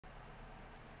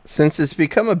Since it's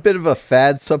become a bit of a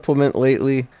fad supplement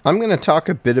lately, I'm going to talk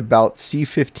a bit about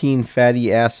C15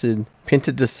 fatty acid,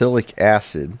 pentadecylic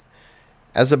acid.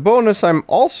 As a bonus, I'm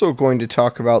also going to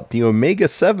talk about the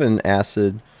omega-7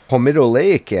 acid,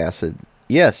 palmitoleic acid.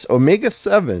 Yes,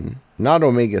 omega-7, not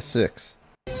omega-6.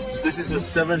 This is a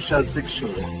 7-shot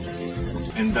 6-shot,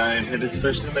 and I had it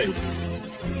specially made.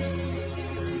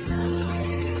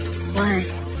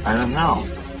 Why? I don't know.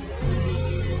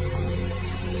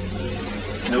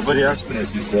 Nobody asked me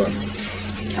that before.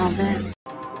 I'll bet.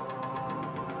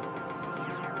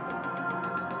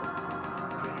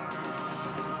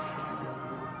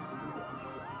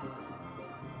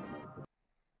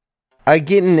 I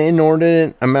get an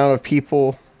inordinate amount of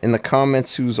people in the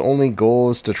comments whose only goal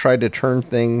is to try to turn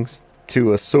things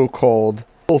to a so-called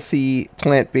healthy,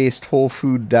 plant-based whole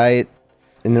food diet.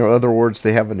 In other words,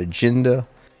 they have an agenda.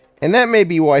 And that may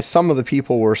be why some of the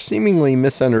people were seemingly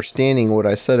misunderstanding what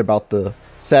I said about the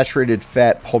saturated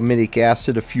fat palmitic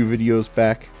acid a few videos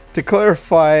back. To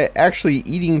clarify, actually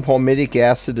eating palmitic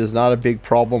acid is not a big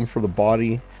problem for the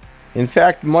body. In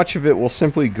fact, much of it will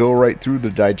simply go right through the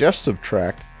digestive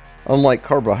tract, unlike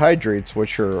carbohydrates,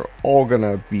 which are all going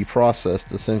to be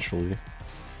processed essentially.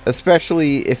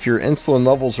 Especially if your insulin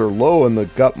levels are low and the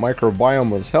gut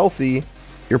microbiome is healthy,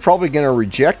 you're probably going to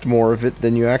reject more of it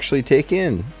than you actually take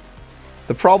in.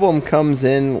 The problem comes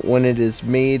in when it is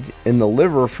made in the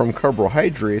liver from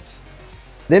carbohydrates.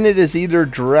 Then it is either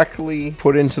directly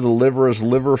put into the liver as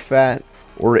liver fat,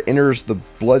 or it enters the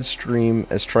bloodstream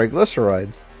as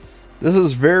triglycerides. This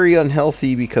is very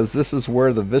unhealthy because this is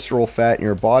where the visceral fat in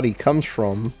your body comes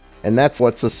from, and that's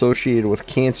what's associated with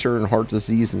cancer and heart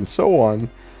disease and so on,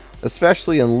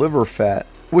 especially in liver fat,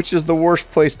 which is the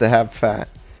worst place to have fat.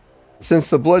 Since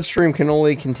the bloodstream can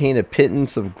only contain a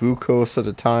pittance of glucose at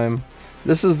a time,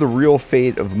 this is the real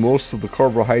fate of most of the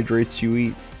carbohydrates you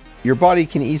eat. Your body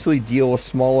can easily deal with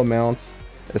small amounts,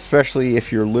 especially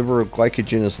if your liver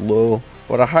glycogen is low,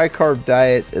 but a high-carb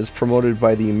diet as promoted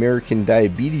by the American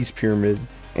Diabetes Pyramid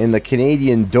and the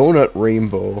Canadian Donut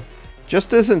Rainbow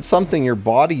just isn't something your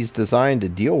body's designed to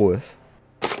deal with.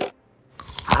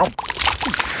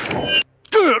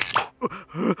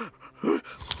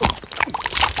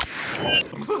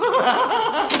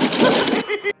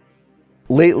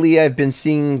 Lately, I've been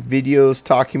seeing videos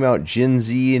talking about Gen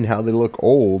Z and how they look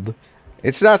old.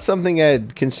 It's not something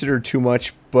I'd consider too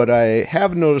much, but I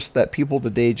have noticed that people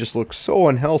today just look so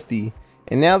unhealthy.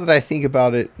 And now that I think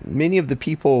about it, many of the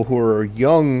people who are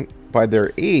young by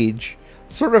their age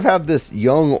sort of have this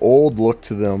young old look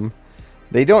to them.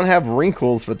 They don't have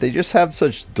wrinkles, but they just have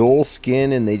such dull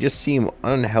skin and they just seem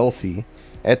unhealthy.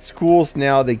 At schools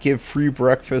now, they give free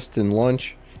breakfast and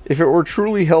lunch. If it were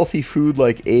truly healthy food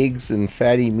like eggs and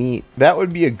fatty meat, that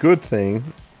would be a good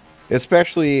thing,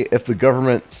 especially if the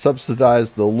government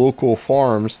subsidized the local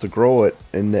farms to grow it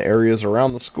in the areas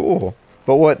around the school.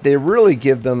 But what they really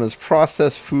give them is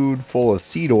processed food full of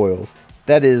seed oils.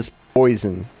 That is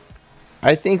poison.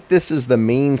 I think this is the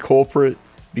main culprit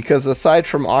because aside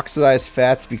from oxidized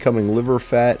fats becoming liver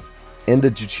fat and the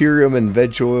deuterium in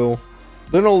veg oil,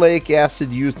 linoleic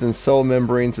acid used in cell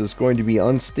membranes is going to be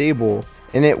unstable,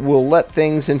 and it will let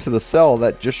things into the cell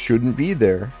that just shouldn't be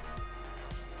there.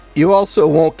 You also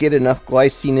won't get enough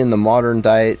glycine in the modern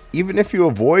diet, even if you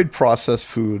avoid processed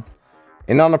food.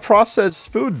 And on a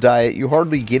processed food diet, you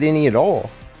hardly get any at all.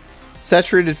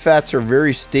 Saturated fats are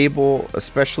very stable,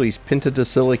 especially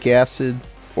pentadecylic acid,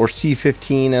 or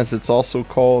C15 as it's also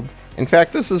called. In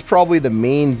fact, this is probably the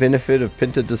main benefit of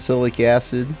pentadecylic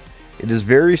acid. It is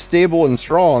very stable and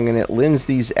strong, and it lends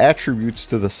these attributes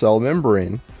to the cell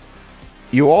membrane.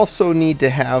 You also need to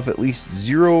have at least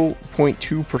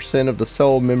 0.2% of the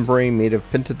cell membrane made of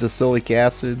pentadecylic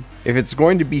acid if it's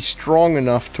going to be strong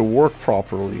enough to work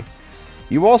properly.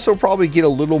 You also probably get a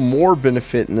little more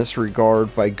benefit in this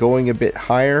regard by going a bit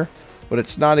higher, but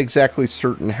it's not exactly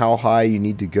certain how high you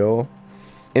need to go.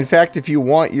 In fact, if you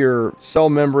want your cell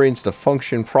membranes to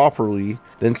function properly,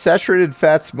 then saturated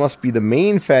fats must be the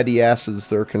main fatty acids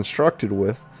they're constructed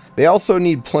with. They also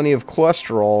need plenty of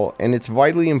cholesterol, and it's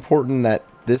vitally important that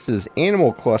this is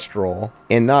animal cholesterol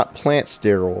and not plant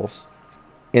sterols.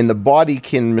 And the body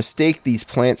can mistake these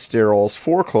plant sterols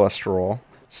for cholesterol.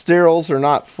 Sterols are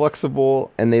not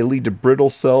flexible, and they lead to brittle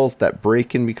cells that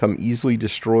break and become easily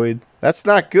destroyed. That's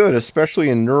not good, especially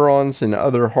in neurons and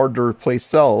other hard-to-replace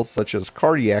cells, such as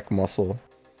cardiac muscle.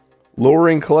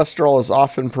 Lowering cholesterol is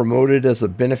often promoted as a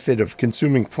benefit of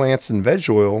consuming plants and veg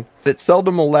oil, but it's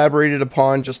seldom elaborated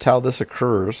upon just how this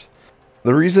occurs.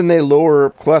 The reason they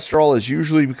lower cholesterol is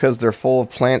usually because they're full of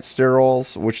plant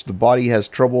sterols, which the body has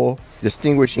trouble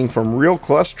distinguishing from real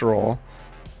cholesterol.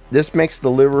 This makes the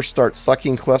liver start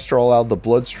sucking cholesterol out of the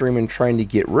bloodstream and trying to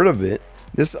get rid of it.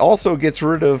 This also gets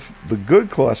rid of the good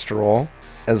cholesterol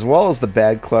as well as the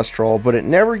bad cholesterol, but it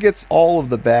never gets all of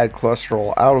the bad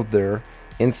cholesterol out of there,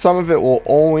 and some of it will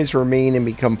always remain and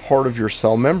become part of your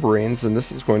cell membranes, and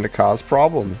this is going to cause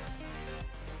problems.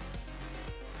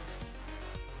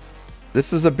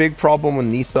 This is a big problem when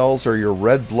these cells are your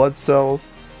red blood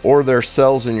cells, or they're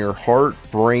cells in your heart,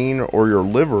 brain, or your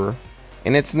liver.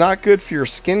 And it's not good for your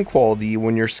skin quality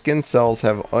when your skin cells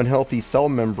have unhealthy cell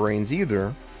membranes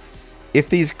either. If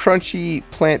these crunchy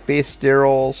plant-based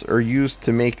sterols are used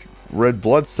to make red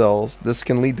blood cells, this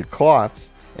can lead to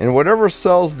clots. And whatever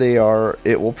cells they are,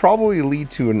 it will probably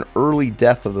lead to an early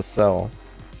death of the cell.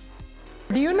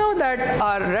 Do you know that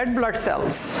our red blood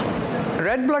cells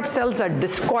are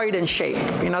discoid in shape?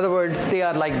 In other words, they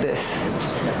are like this.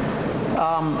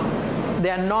 They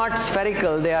are not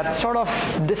spherical, they are sort of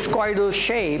discoidal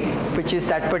shape, which is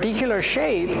that particular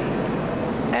shape.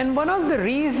 And one of the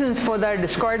reasons for that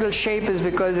discoidal shape is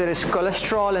because there is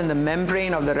cholesterol in the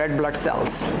membrane of the red blood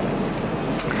cells.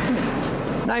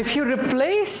 Now, if you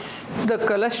replace the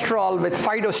cholesterol with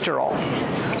phytosterol,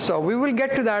 so we will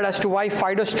get to that as to why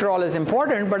phytosterol is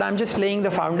important, but I'm just laying the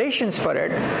foundations for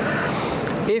it.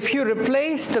 If you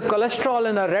replace the cholesterol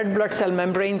in our red blood cell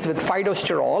membranes with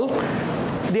phytosterol,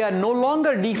 they are no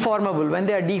longer deformable. When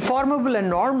they are deformable and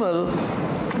normal,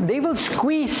 they will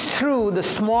squeeze through the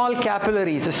small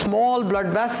capillaries, the small blood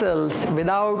vessels,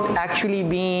 without actually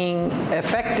being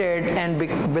affected and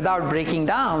without breaking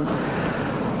down.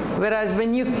 Whereas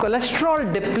when you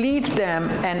cholesterol deplete them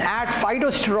and add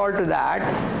phytosterol to that,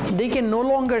 they can no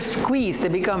longer squeeze, they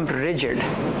become rigid.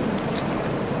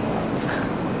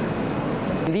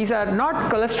 These are not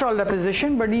cholesterol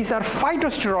deposition, but these are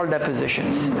phytosterol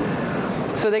depositions.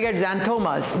 So they get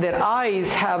xanthomas. Their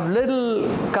eyes have little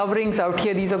coverings out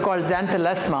here. These are called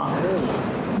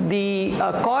xanthelasma. The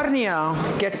cornea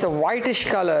gets a whitish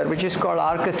color, which is called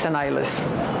arcus senilis.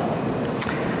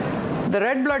 The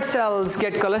red blood cells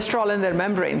get cholesterol in their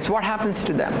membranes. What happens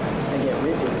to them? They get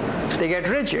rigid. They get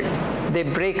rigid. They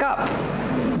break up.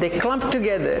 They clump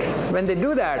together. When they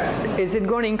do that, is it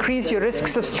going to increase your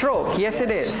risks of stroke? Yes, it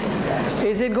is.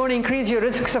 Is it going to increase your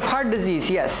risks of heart disease?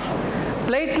 Yes.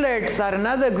 Platelets are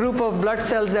another group of blood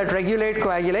cells that regulate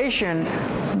coagulation.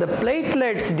 The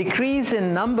platelets decrease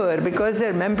in number because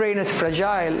their membrane is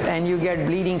fragile and you get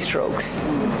bleeding strokes.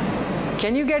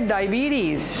 Can you get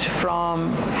diabetes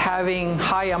from having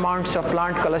high amounts of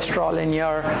plant cholesterol in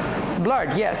your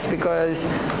blood? Yes, because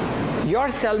your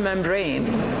cell membrane,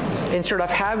 instead of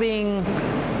having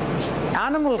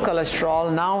animal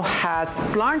cholesterol, now has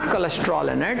plant cholesterol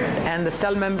in it, and the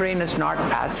cell membrane is not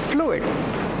as fluid.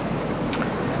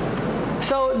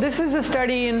 So this is a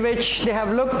study in which they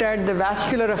have looked at the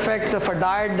vascular effects of a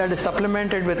diet that is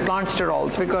supplemented with plant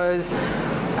sterols, because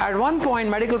at one point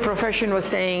medical profession was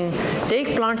saying,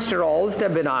 take plant sterols, they're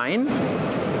benign,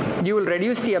 you will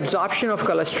reduce the absorption of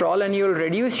cholesterol and you will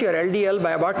reduce your LDL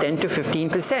by about 10 to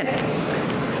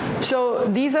 15%. So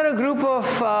these are a group of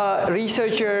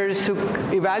researchers who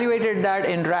evaluated that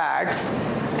in rats,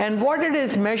 and what it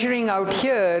is measuring out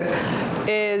here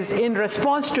is in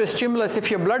response to a stimulus. If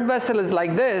your blood vessel is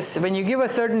like this, when you give a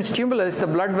certain stimulus, the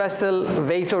blood vessel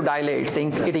vasodilates,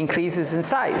 it increases in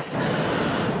size.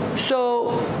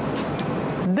 So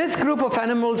this group of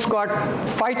animals got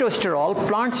phytosterol,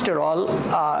 plant sterol,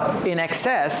 in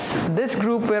excess. This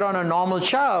group were on a normal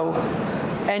chow.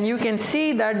 And you can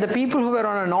see that the people who were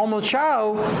on a normal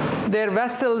chow, their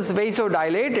vessels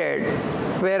vasodilated,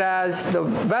 whereas the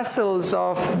vessels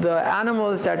of the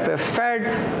animals that were fed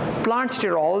plant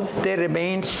sterols, they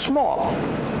remained small.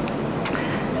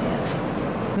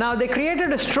 Now they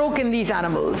created a stroke in these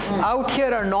animals. Out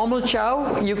here are normal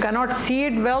chow. You cannot see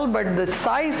it well, but the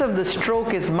size of the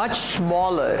stroke is much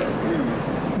smaller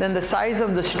than the size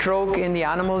of the stroke in the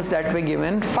animals that were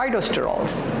given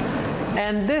phytosterols.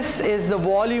 And this is the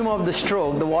volume of the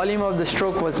stroke. The volume of the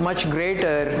stroke was much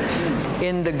greater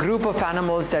in the group of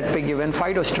animals that were given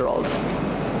phytosterols.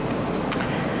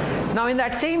 Now in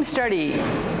that same study,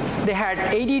 they had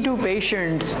 82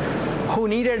 patients who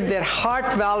needed their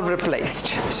heart valve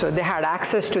replaced. So they had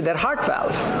access to their heart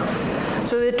valve.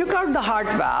 So they took out the heart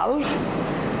valve,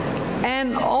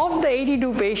 and of the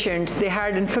 82 patients, they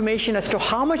had information as to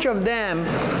how much of them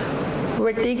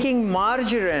were taking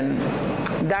margarine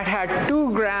that had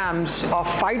 2 grams of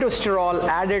phytosterol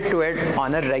added to it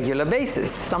on a regular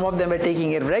basis. Some of them were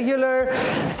taking it regular,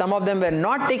 some of them were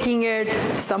not taking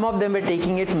it, some of them were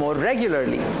taking it more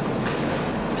regularly.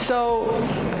 So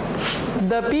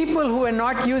the people who are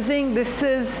not using, this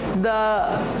is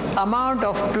the amount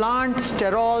of plant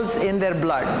sterols in their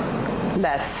blood.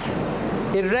 less.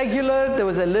 Irregular, there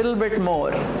was a little bit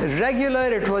more.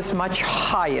 Regular, it was much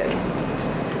higher.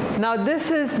 Now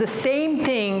this is the same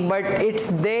thing, but it's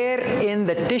there in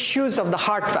the tissues of the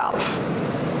heart valve.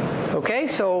 Okay,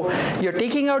 so you're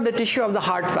taking out the tissue of the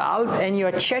heart valve and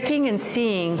you're checking and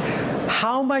seeing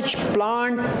how much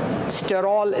plant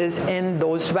sterol is in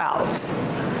those valves.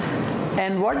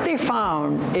 And what they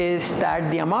found is that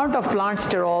the amount of plant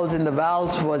sterols in the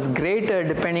valves was greater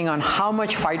depending on how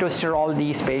much phytosterol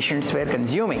these patients were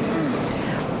consuming.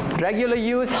 Regular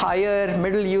use higher,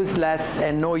 middle use less,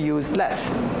 and no use less.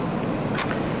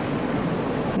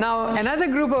 Now, another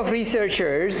group of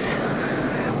researchers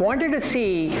wanted to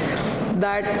see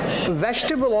that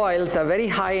vegetable oils are very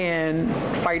high in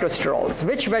phytosterols.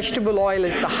 Which vegetable oil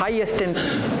is the highest in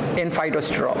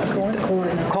phytosterol?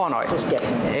 Corn oil. Just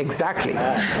guessing. Exactly.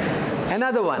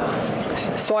 Another one,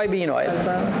 soybean oil.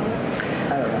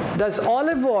 I don't know. Does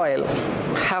olive oil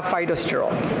have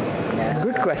phytosterol? Yeah.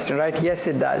 Good question, right? Yes,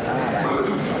 it does.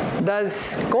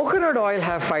 Does coconut oil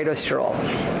have phytosterol?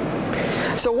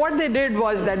 So what they did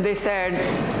was that they said,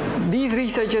 these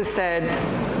researchers said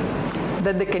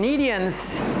that the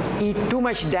Canadians eat too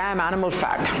much damn animal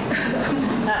fat.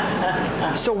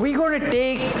 So we're going to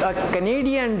take a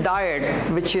Canadian diet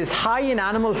which is high in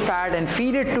animal fat and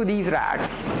feed it to these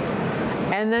rats.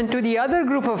 And then to the other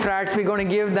group of rats, we're going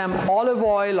to give them olive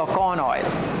oil or corn oil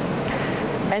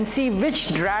and see which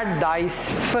rat dies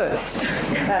first.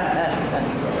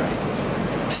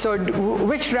 So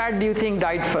which rat do you think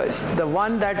died first? The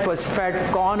one that was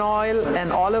fed corn oil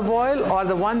and olive oil, or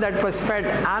the one that was fed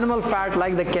animal fat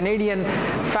like the Canadian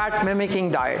fat mimicking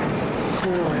diet?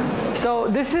 So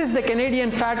this is the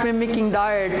Canadian fat mimicking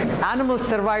diet. Animals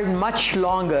survived much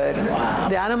longer. Wow.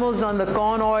 The animals on the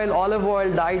corn oil, olive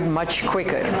oil died much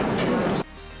quicker.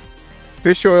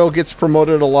 Fish oil gets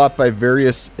promoted a lot by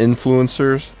various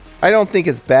influencers. I don't think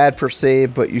it's bad per se,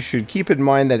 but you should keep in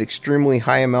mind that extremely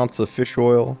high amounts of fish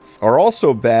oil are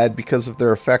also bad because of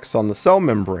their effects on the cell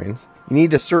membranes. You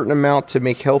need a certain amount to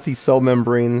make healthy cell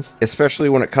membranes, especially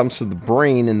when it comes to the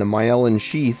brain and the myelin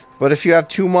sheath. But if you have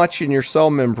too much in your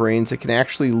cell membranes, it can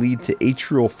actually lead to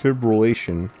atrial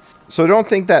fibrillation. So don't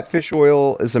think that fish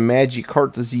oil is a magic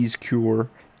heart disease cure,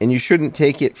 and you shouldn't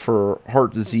take it for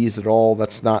heart disease at all.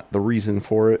 That's not the reason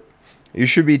for it. You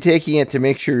should be taking it to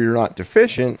make sure you're not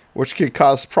deficient, which could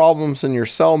cause problems in your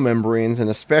cell membranes, and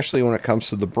especially when it comes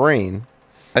to the brain.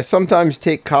 I sometimes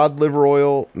take cod liver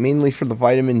oil, mainly for the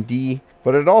vitamin D,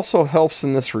 but it also helps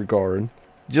in this regard.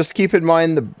 Just keep in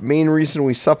mind the main reason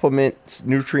we supplement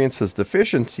nutrients is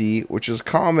deficiency, which is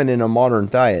common in a modern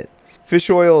diet. Fish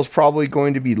oil is probably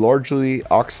going to be largely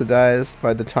oxidized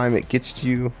by the time it gets to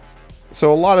you,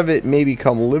 so a lot of it may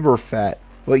become liver fat.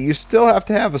 But you still have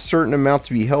to have a certain amount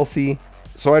to be healthy,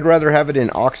 so I'd rather have it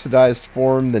in oxidized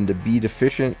form than to be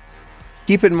deficient.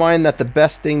 Keep in mind that the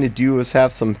best thing to do is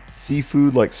have some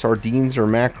seafood like sardines or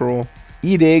mackerel.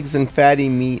 Eat eggs and fatty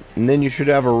meat, and then you should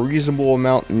have a reasonable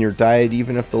amount in your diet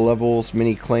even if the levels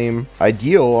many claim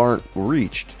ideal aren't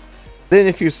reached. Then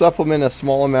if you supplement a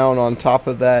small amount on top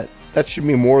of that, that should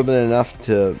be more than enough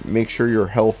to make sure you're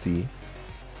healthy.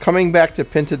 Coming back to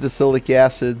pentadecylic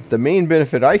acid, the main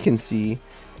benefit I can see,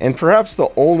 and perhaps the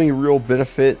only real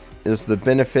benefit, is the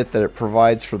benefit that it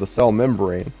provides for the cell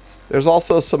membrane. There's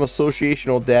also some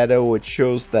associational data which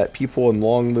shows that people in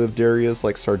long-lived areas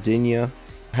like Sardinia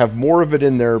have more of it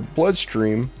in their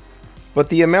bloodstream, but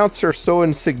the amounts are so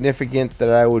insignificant that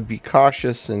I would be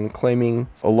cautious in claiming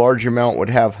a large amount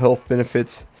would have health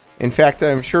benefits. In fact,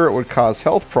 I'm sure it would cause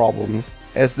health problems,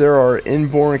 as there are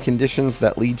inborn conditions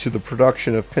that lead to the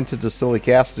production of pentadecylic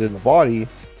acid in the body,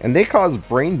 and they cause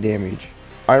brain damage.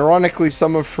 Ironically,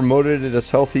 some have promoted it as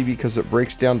healthy because it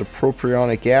breaks down to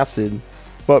propionic acid,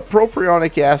 but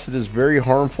propionic acid is very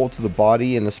harmful to the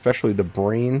body and especially the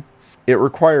brain. It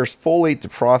requires folate to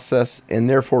process and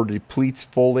therefore depletes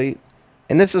folate,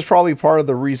 and this is probably part of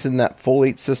the reason that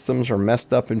folate systems are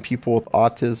messed up in people with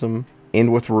autism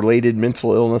and with related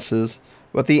mental illnesses.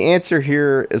 But the answer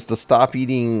here is to stop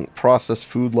eating processed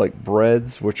food like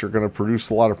breads, which are going to produce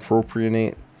a lot of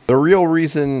propionate. The real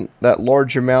reason that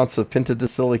large amounts of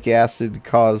pentadecylic acid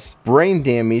cause brain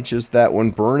damage is that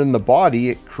when burned in the body,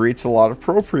 it creates a lot of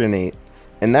propionate.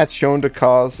 And that's shown to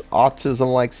cause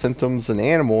autism-like symptoms in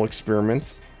animal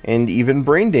experiments and even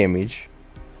brain damage.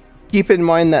 Keep in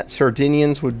mind that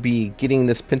Sardinians would be getting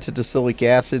this pentadecylic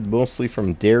acid mostly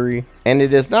from dairy, and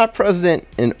it is not present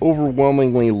in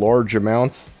overwhelmingly large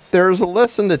amounts. There is a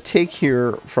lesson to take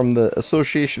here from the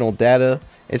associational data.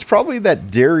 It's probably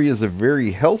that dairy is a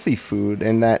very healthy food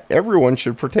and that everyone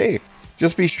should partake.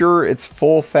 Just be sure it's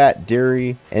full-fat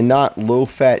dairy and not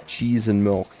low-fat cheese and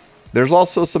milk. There's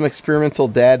also some experimental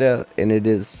data, and it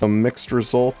is some mixed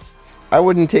results. I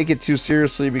wouldn't take it too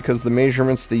seriously because the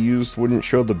measurements they used wouldn't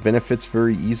show the benefits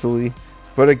very easily.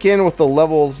 But again, with the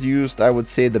levels used, I would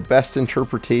say the best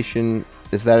interpretation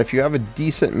is that if you have a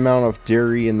decent amount of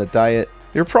dairy in the diet,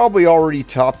 you're probably already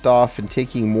topped off and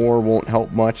taking more won't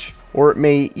help much, or it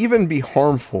may even be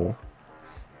harmful.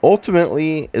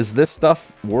 Ultimately, is this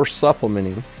stuff worth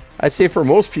supplementing? I'd say for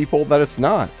most people that it's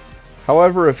not.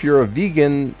 However, if you're a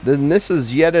vegan, then this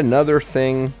is yet another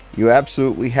thing you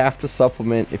absolutely have to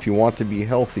supplement if you want to be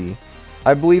healthy.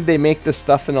 I believe they make this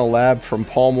stuff in a lab from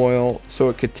palm oil, so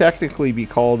it could technically be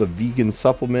called a vegan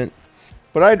supplement.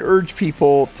 But I'd urge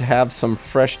people to have some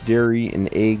fresh dairy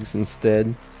and eggs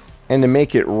instead, and to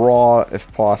make it raw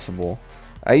if possible.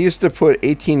 I used to put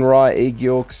 18 raw egg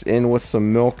yolks in with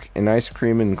some milk and ice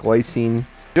cream and glycine,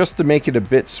 just to make it a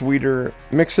bit sweeter.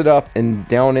 Mix it up and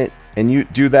down it, and you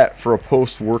do that for a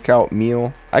post-workout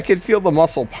meal. I could feel the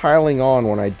muscle piling on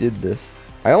when I did this.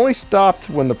 I only stopped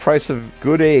when the price of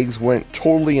good eggs went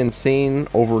totally insane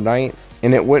overnight,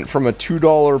 and it went from a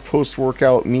 $2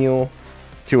 post-workout meal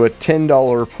to a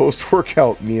 $10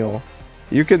 post-workout meal.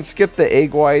 You can skip the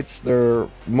egg whites, they're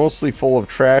mostly full of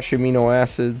trash amino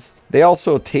acids. They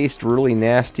also taste really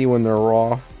nasty when they're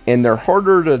raw, and they're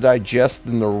harder to digest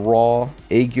than the raw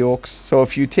egg yolks. So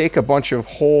if you take a bunch of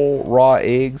whole raw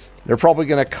eggs, they're probably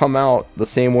going to come out the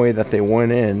same way that they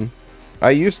went in.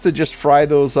 I used to just fry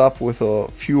those up with a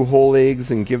few whole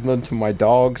eggs and give them to my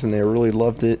dogs, and they really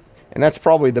loved it. And that's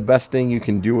probably the best thing you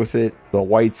can do with it. The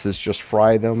whites is just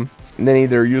fry them, and then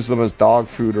either use them as dog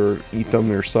food or eat them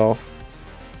yourself.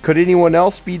 Could anyone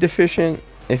else be deficient?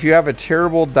 If you have a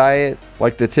terrible diet,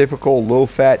 like the typical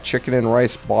low-fat chicken and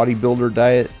rice bodybuilder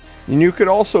diet, then you could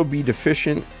also be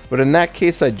deficient, but in that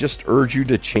case, I just urge you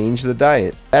to change the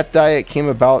diet. That diet came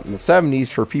about in the 70s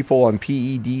for people on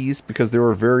PEDs because they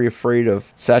were very afraid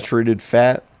of saturated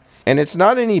fat. And it's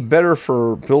not any better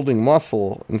for building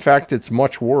muscle. In fact, it's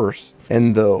much worse.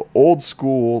 And the old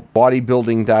school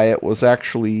bodybuilding diet was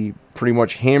actually pretty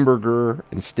much hamburger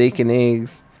and steak and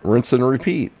eggs, rinse and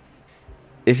repeat.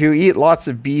 If you eat lots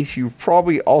of beef, you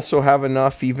probably also have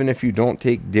enough even if you don't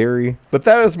take dairy. But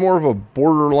that is more of a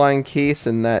borderline case,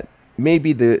 and that may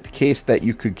be the case that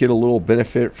you could get a little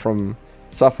benefit from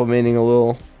supplementing a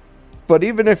little. But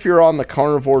even if you're on the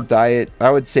carnivore diet, I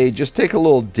would say just take a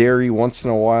little dairy once in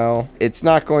a while. It's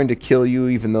not going to kill you,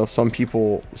 even though some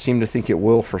people seem to think it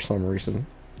will for some reason.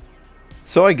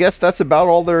 So I guess that's about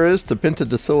all there is to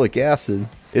pentadecylic acid.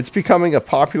 It's becoming a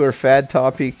popular fad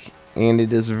topic, and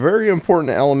it is a very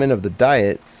important element of the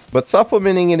diet, but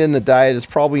supplementing it in the diet is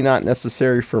probably not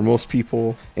necessary for most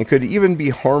people and could even be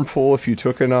harmful if you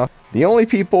took enough. The only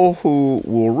people who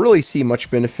will really see much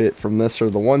benefit from this are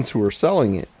the ones who are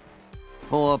selling it.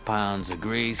 4 pounds of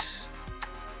grease,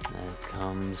 that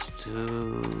comes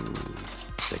to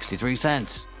 63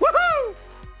 cents. Woohoo!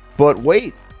 But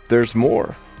wait, there's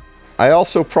more. I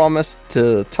also promised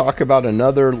to talk about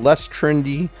another less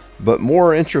trendy but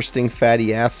more interesting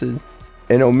fatty acid,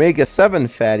 an omega-7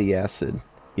 fatty acid.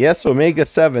 Yes,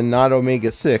 omega-7, not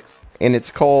omega-6, and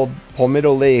it's called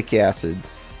palmitoleic acid,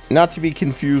 not to be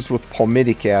confused with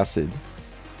palmitic acid.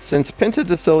 Since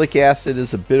pentadecylic acid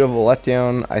is a bit of a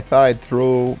letdown, I thought I'd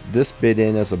throw this bit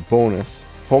in as a bonus.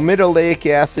 Palmitoleic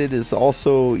acid is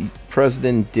also present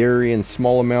in dairy in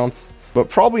small amounts,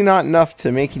 but probably not enough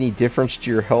to make any difference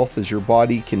to your health, as your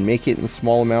body can make it in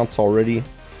small amounts already.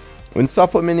 When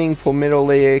supplementing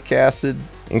palmitoleic acid,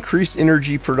 increased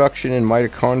energy production in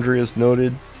mitochondria is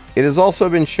noted. It has also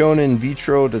been shown in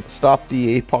vitro to stop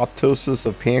the apoptosis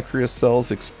of pancreas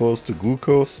cells exposed to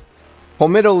glucose.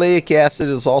 Palmitoleic acid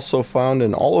is also found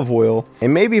in olive oil,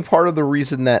 and may be part of the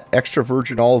reason that extra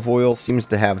virgin olive oil seems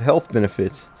to have health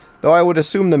benefits, though I would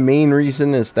assume the main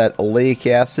reason is that oleic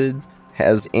acid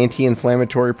has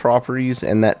anti-inflammatory properties,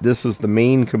 and that this is the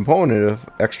main component of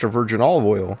extra virgin olive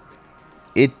oil.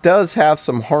 It does have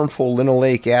some harmful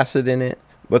linoleic acid in it,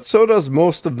 but so does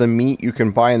most of the meat you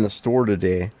can buy in the store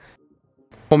today.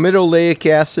 Palmitoleic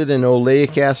acid and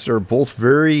oleic acid are both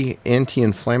very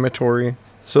anti-inflammatory,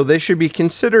 so they should be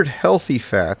considered healthy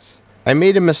fats. I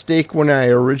made a mistake when I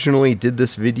originally did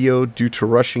this video due to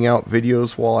rushing out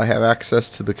videos while I have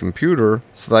access to the computer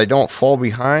so that I don't fall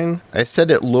behind. I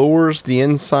said it lowers the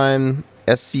enzyme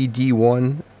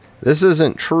SCD1. This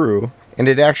isn't true, and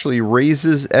it actually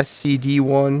raises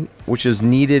SCD1, which is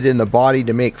needed in the body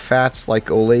to make fats like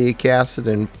oleic acid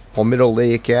and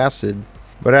palmitoleic acid.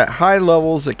 But at high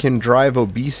levels, it can drive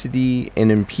obesity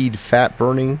and impede fat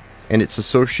burning. and it's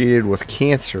associated with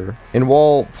cancer. And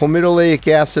while palmitoleic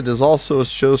acid is also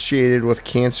associated with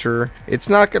cancer, it's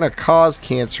not going to cause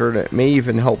cancer, and it may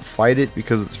even help fight it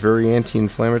because it's very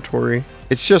anti-inflammatory.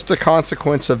 It's just a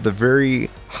consequence of the very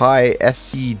high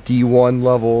SCD1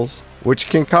 levels, which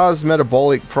can cause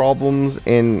metabolic problems,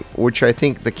 and which I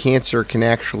think the cancer can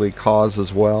actually cause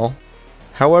as well.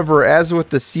 However, as with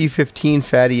the C15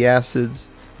 fatty acids,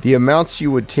 the amounts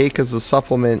you would take as a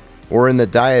supplement or in the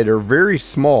diet are very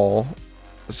small,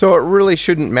 so it really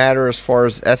shouldn't matter as far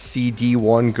as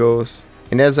SCD1 goes.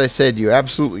 And as I said, you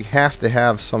absolutely have to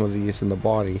have some of these in the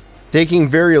body. Taking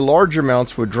very large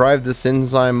amounts would drive this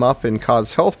enzyme up and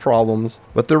cause health problems,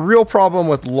 but the real problem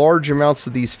with large amounts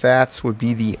of these fats would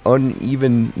be the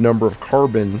uneven number of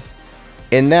carbons,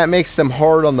 and that makes them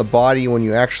hard on the body when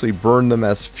you actually burn them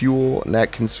as fuel, and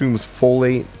that consumes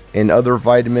folate and other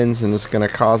vitamins, and it's going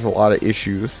to cause a lot of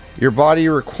issues. Your body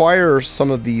requires some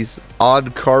of these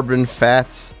odd carbon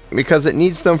fats because it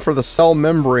needs them for the cell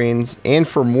membranes and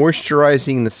for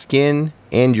moisturizing the skin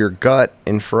and your gut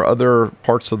and for other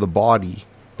parts of the body.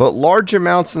 But large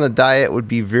amounts in the diet would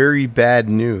be very bad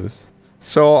news.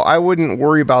 So I wouldn't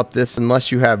worry about this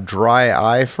unless you have dry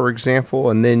eye, for example,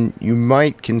 and then you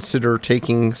might consider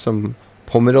taking some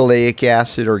palmitoleic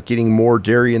acid or getting more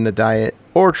dairy in the diet,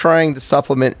 or trying to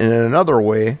supplement in another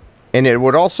way. And it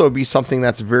would also be something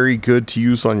that's very good to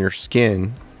use on your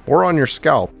skin or on your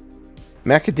scalp.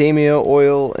 Macadamia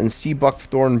oil and sea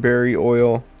buckthorn berry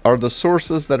oil are the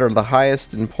sources that are the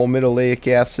highest in palmitoleic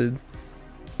acid.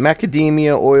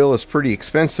 Macadamia oil is pretty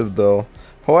expensive though.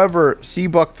 However, sea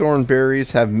buckthorn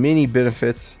berries have many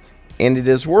benefits, and it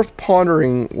is worth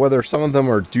pondering whether some of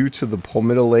them are due to the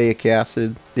palmitoleic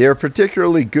acid. They are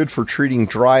particularly good for treating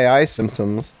dry eye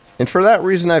symptoms, and for that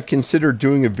reason I've considered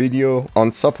doing a video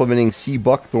on supplementing sea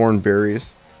buckthorn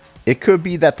berries. It could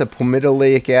be that the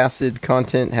palmitoleic acid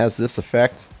content has this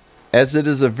effect, as it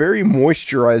is a very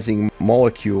moisturizing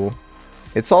molecule.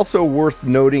 It's also worth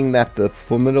noting that the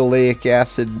palmitoleic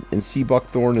acid in sea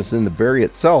buckthorn is in the berry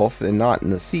itself and not in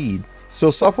the seed,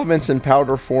 so supplements in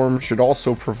powder form should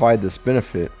also provide this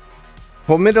benefit.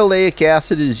 Palmitoleic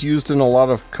acid is used in a lot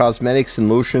of cosmetics and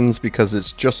lotions because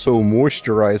it's just so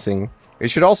moisturizing. It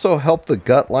should also help the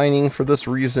gut lining for this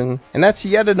reason, and that's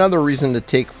yet another reason to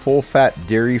take full-fat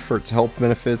dairy for its health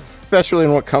benefits, especially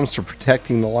when it comes to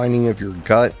protecting the lining of your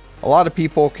gut. A lot of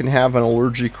people can have an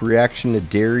allergic reaction to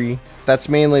dairy. That's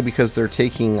mainly because they're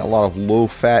taking a lot of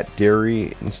low-fat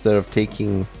dairy instead of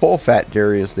taking full-fat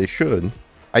dairy as they should.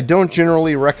 I don't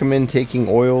generally recommend taking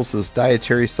oils as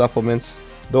dietary supplements,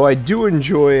 though I do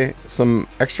enjoy some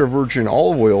extra virgin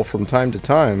olive oil from time to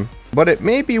time. But it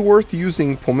may be worth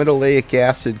using palmitoleic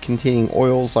acid containing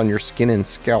oils on your skin and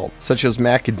scalp, such as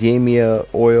macadamia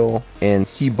oil and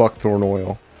sea buckthorn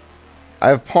oil.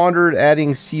 I've pondered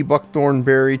adding sea buckthorn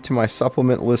berry to my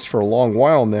supplement list for a long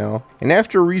while now, and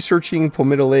after researching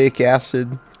palmitoleic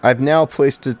acid, I've now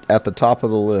placed it at the top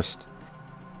of the list.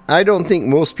 I don't think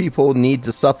most people need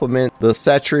to supplement the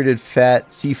saturated fat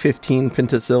C15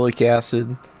 pentadecylic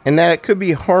acid, and that it could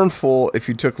be harmful if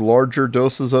you took larger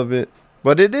doses of it.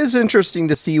 But it is interesting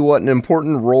to see what an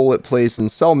important role it plays in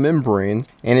cell membranes,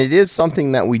 and it is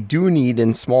something that we do need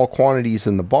in small quantities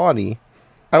in the body.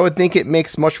 I would think it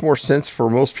makes much more sense for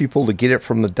most people to get it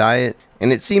from the diet,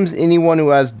 and it seems anyone who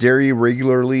has dairy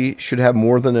regularly should have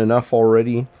more than enough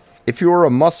already. If you are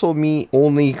a muscle meat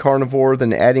only carnivore,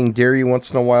 then adding dairy once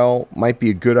in a while might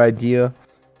be a good idea.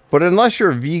 But unless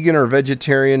you're vegan or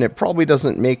vegetarian, it probably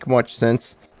doesn't make much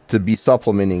sense to be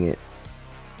supplementing it.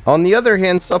 On the other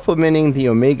hand, supplementing the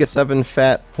omega-7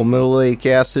 fat palmitoleic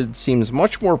acid seems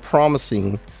much more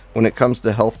promising when it comes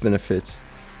to health benefits.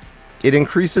 It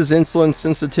increases insulin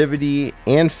sensitivity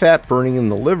and fat burning in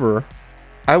the liver.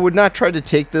 I would not try to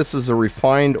take this as a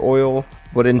refined oil,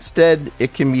 but instead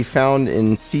it can be found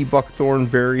in sea buckthorn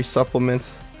berry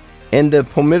supplements. And the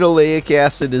palmitoleic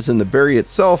acid is in the berry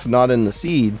itself, not in the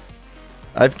seed.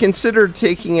 I've considered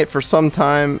taking it for some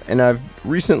time, and I've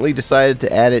recently decided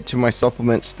to add it to my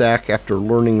supplement stack after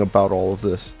learning about all of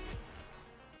this.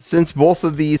 Since both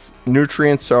of these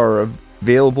nutrients are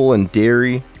available in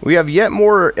dairy, we have yet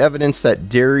more evidence that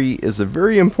dairy is a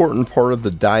very important part of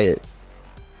the diet.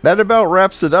 That about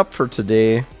wraps it up for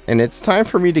today, and it's time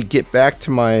for me to get back to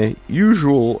my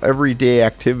usual everyday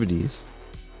activities.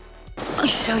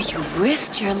 So you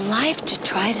risked your life to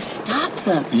try to stop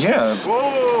them? Yeah.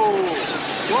 Whoa!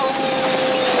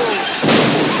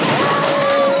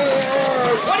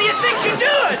 What do you think you're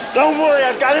doing? Don't worry,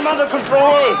 I've got him under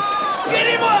control. Get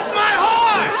him off my